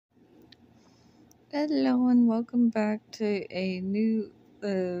Hello and welcome back to a new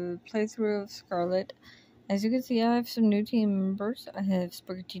playthrough of Scarlet. As you can see, I have some new team members. I have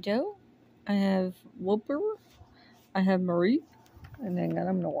Spaghetti Joe, I have Whooper, I have Marie, and then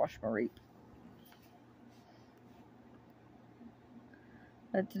I'm gonna wash Marie.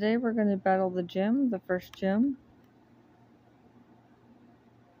 Today we're gonna battle the gym, the first gym.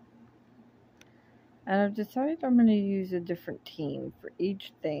 And I've decided I'm gonna use a different team for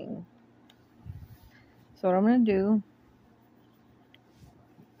each thing. So what I'm gonna do,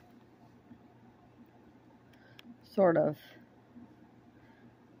 sort of,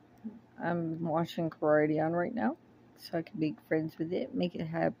 I'm watching Karate on right now, so I can make friends with it, make it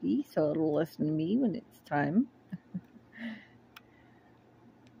happy, so it'll listen to me when it's time.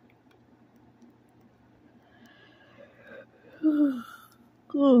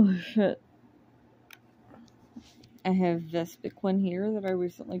 Oh shit. I have Vespic one here that I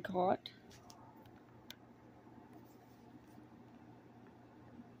recently caught.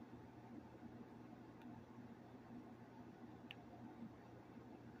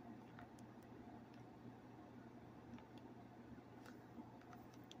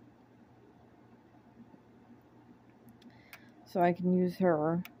 So I can use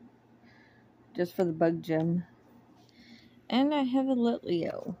her just for the bug gym. And I have a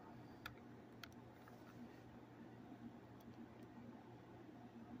Litleo.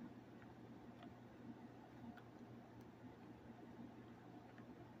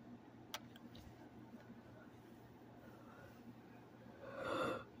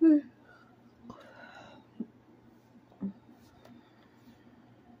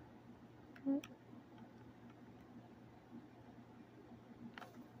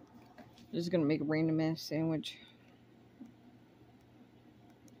 Just gonna make a random ass sandwich.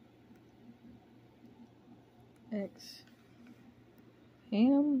 Eggs,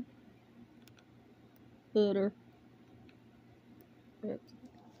 ham, butter.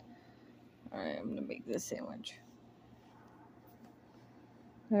 Alright, I'm gonna make this sandwich.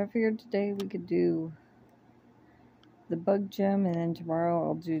 I figured today we could do the bug gym, and then tomorrow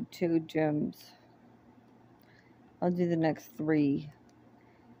I'll do 2 gyms. I'll do the next 3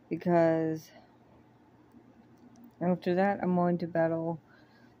 because after that I'm going to battle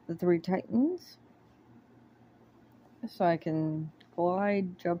the 3 titans. So I can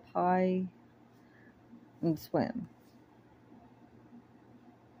glide, jump high, and swim.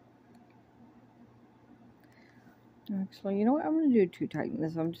 Actually, you know what? I'm going to do 2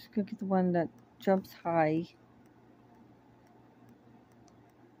 titans. I'm just going to get the one that jumps high.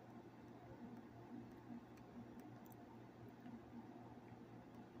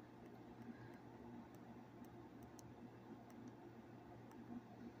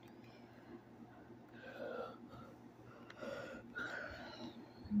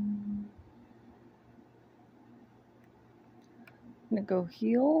 I'm going to go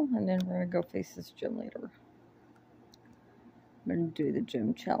heal, and then we're going to go face this gym leader. I'm going to do the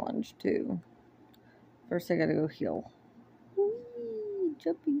gym challenge, too. First, I got to go heal. Whee!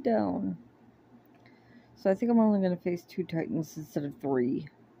 Jumping down. So I think I'm only going to face 2 titans instead of 3.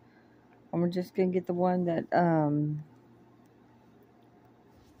 I'm just going to get the one that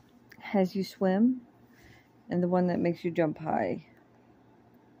has you swim, and the one that makes you jump high.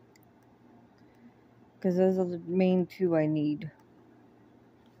 Because those are the main 2 I need.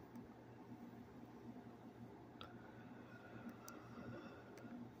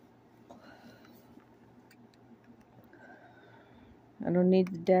 I don't need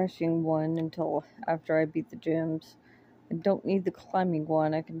the dashing one until after I beat the gyms. I don't need the climbing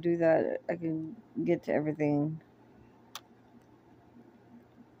one. I can do that. I can get to everything.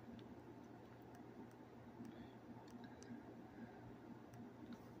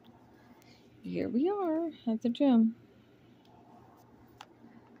 Here we are at the gym.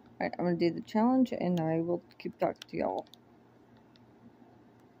 Alright, I'm going to do the challenge and I will keep talking to y'all.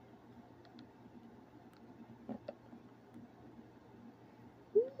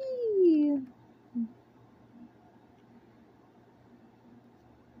 Whee!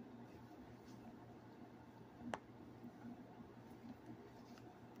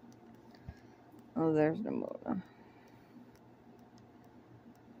 Oh, there's Nimona.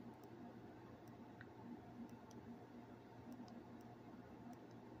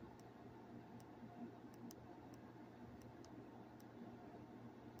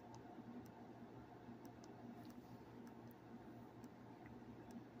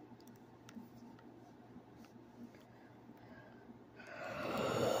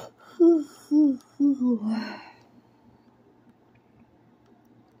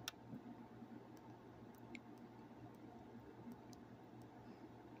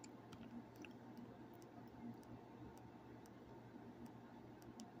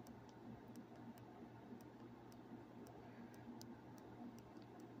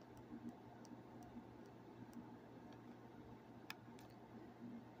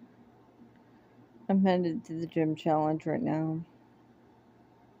 I'm headed to the gym challenge right now.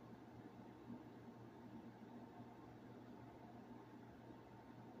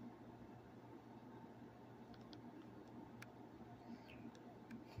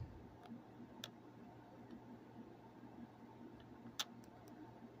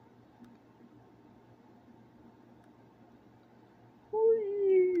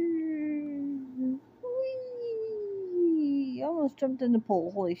 Whee! Whee! Almost jumped in the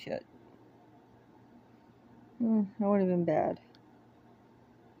pool. Holy shit. That would have been bad.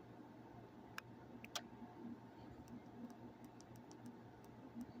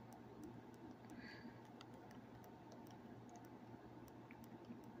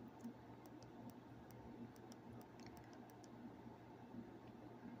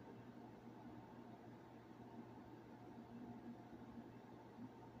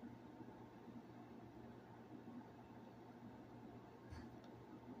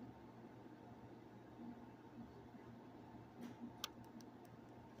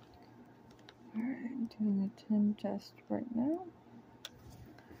 Alright, doing a 10 test right now.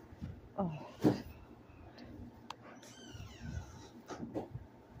 Oh.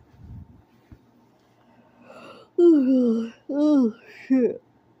 Oh, shit.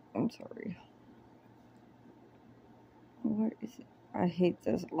 I'm sorry. What is it? I hate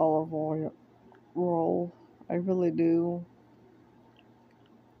this olive oil roll. I really do.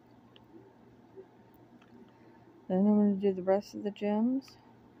 Then I'm going to do the rest of the gems.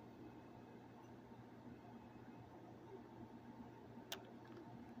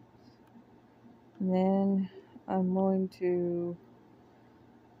 And then I'm going to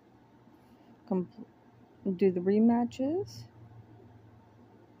do the rematches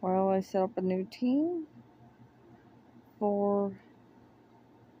while I set up a new team for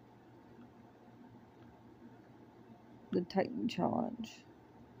the Titan Challenge.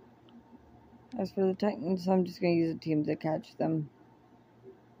 As for the Titans, I'm just going to use a team to catch them.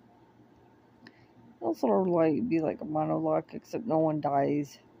 It'll sort of be like a monologue, except no one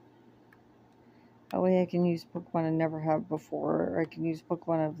dies. That way I can use Pokemon I never have before, or I can use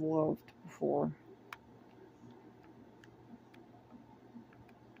Pokemon I've loved before.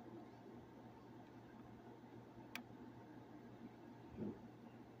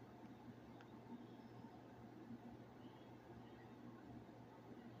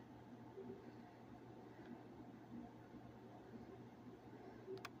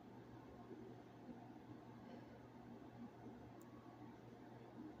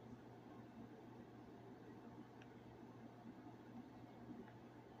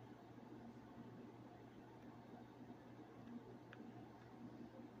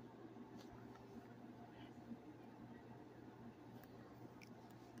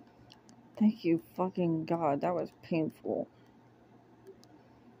 Thank you fucking God, that was painful.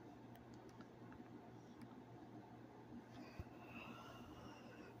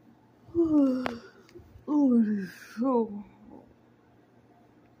 Oh, it is so...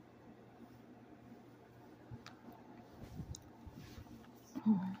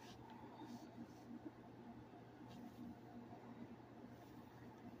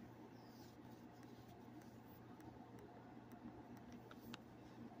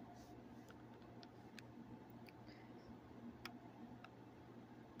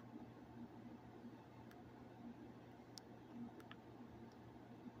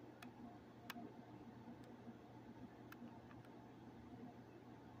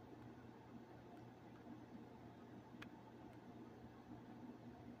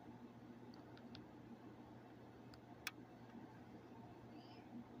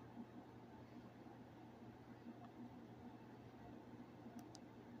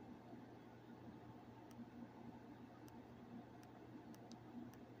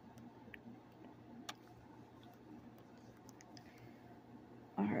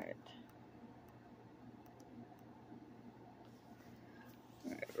 Alright.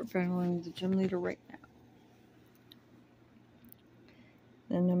 We're battling the gym leader right now.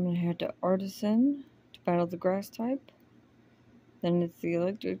 Then I'm going to head to Artisan to battle the grass type. Then it's the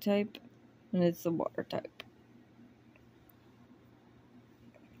electric type. And it's the water type.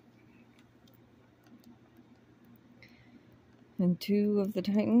 And 2 of the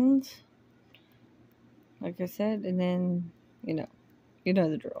Titans. Like I said, and then, you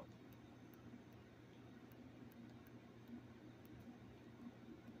know the drill.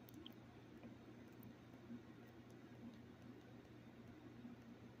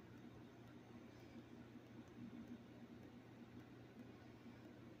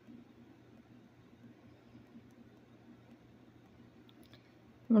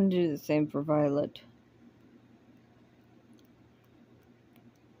 I'm going to do the same for Violet.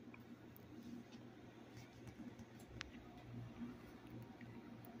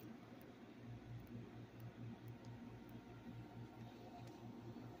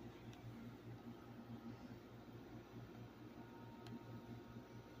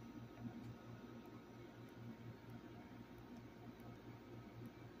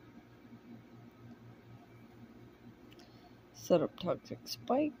 Set up toxic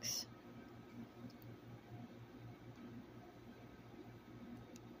spikes.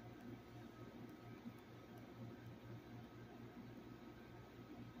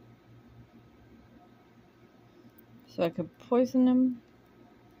 So I could poison him.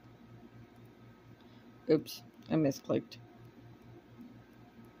 Oops, I misclicked.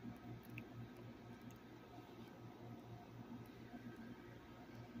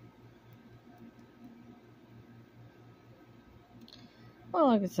 Well,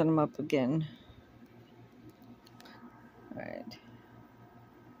 I can set him up again. Alright.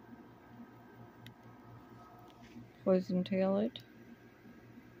 Poison tail it.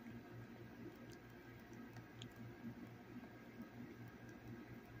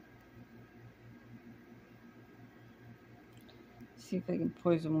 See if I can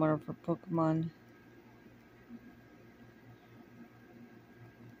poison one of her Pokemon.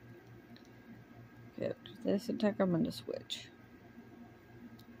 Okay, after this attack, I'm going to switch.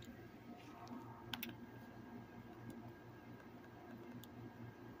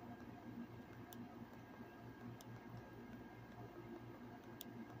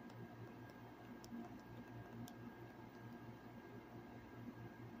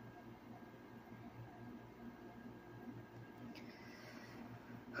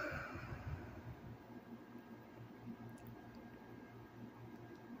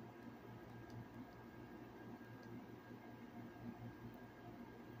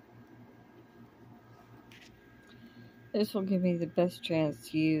 This will give me the best chance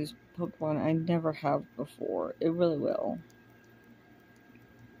to use Pokemon I never have before. It really will.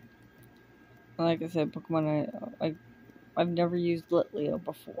 Like I said, Pokemon I've never used Litleo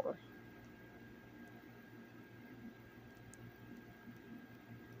before.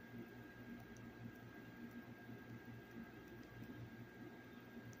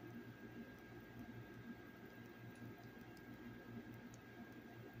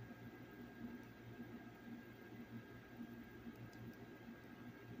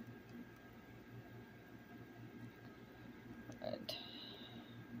 Right.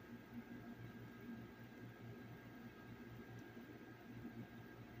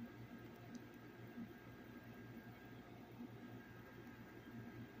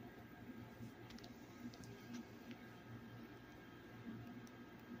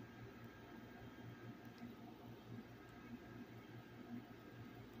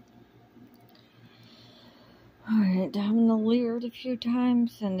 Alright, I'm gonna leer it a few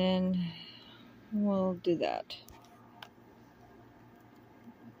times and then we'll do that.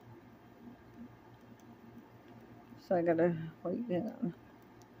 So I gotta wait in.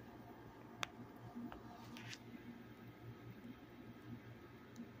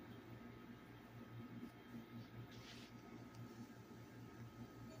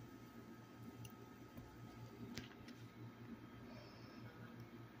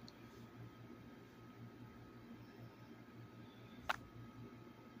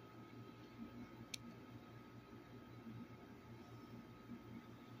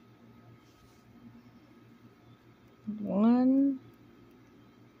 One.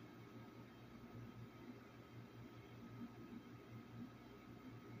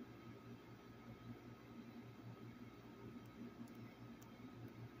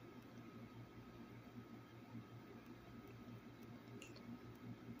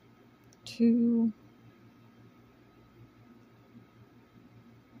 Two.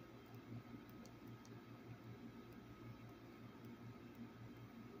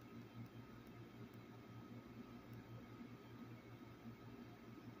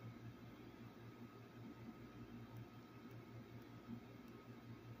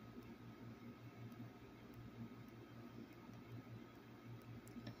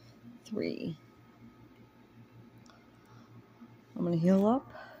 Three. I'm gonna heal up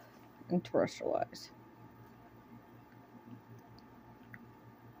and terrestrialize.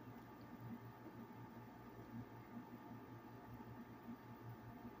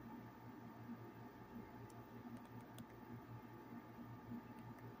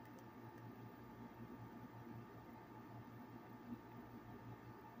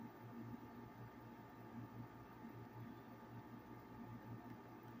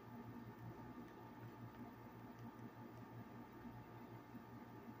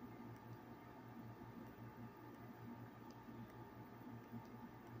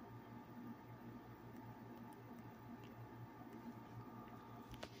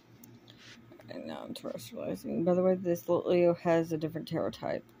 And now I'm terrestrializing. By the way, this Litleo has a different Terra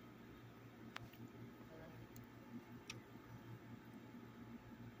type.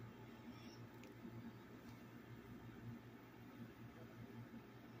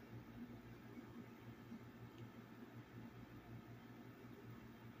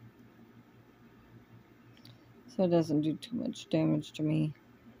 So it doesn't do too much damage to me.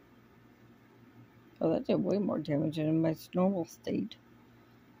 Oh, that did way more damage than in my normal state.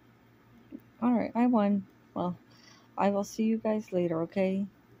 Alright, I won. Well, I will see you guys later, okay?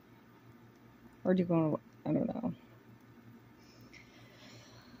 Or do you want to... I don't know.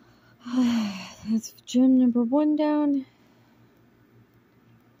 That's gym number 1 down.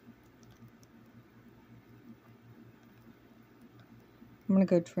 I'm gonna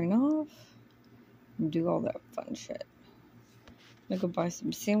go train off and do all that fun shit. I'm gonna go buy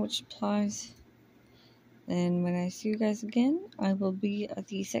some sandwich supplies. And when I see you guys again, I will be at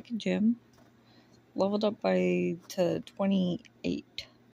the second gym, leveled up to 28.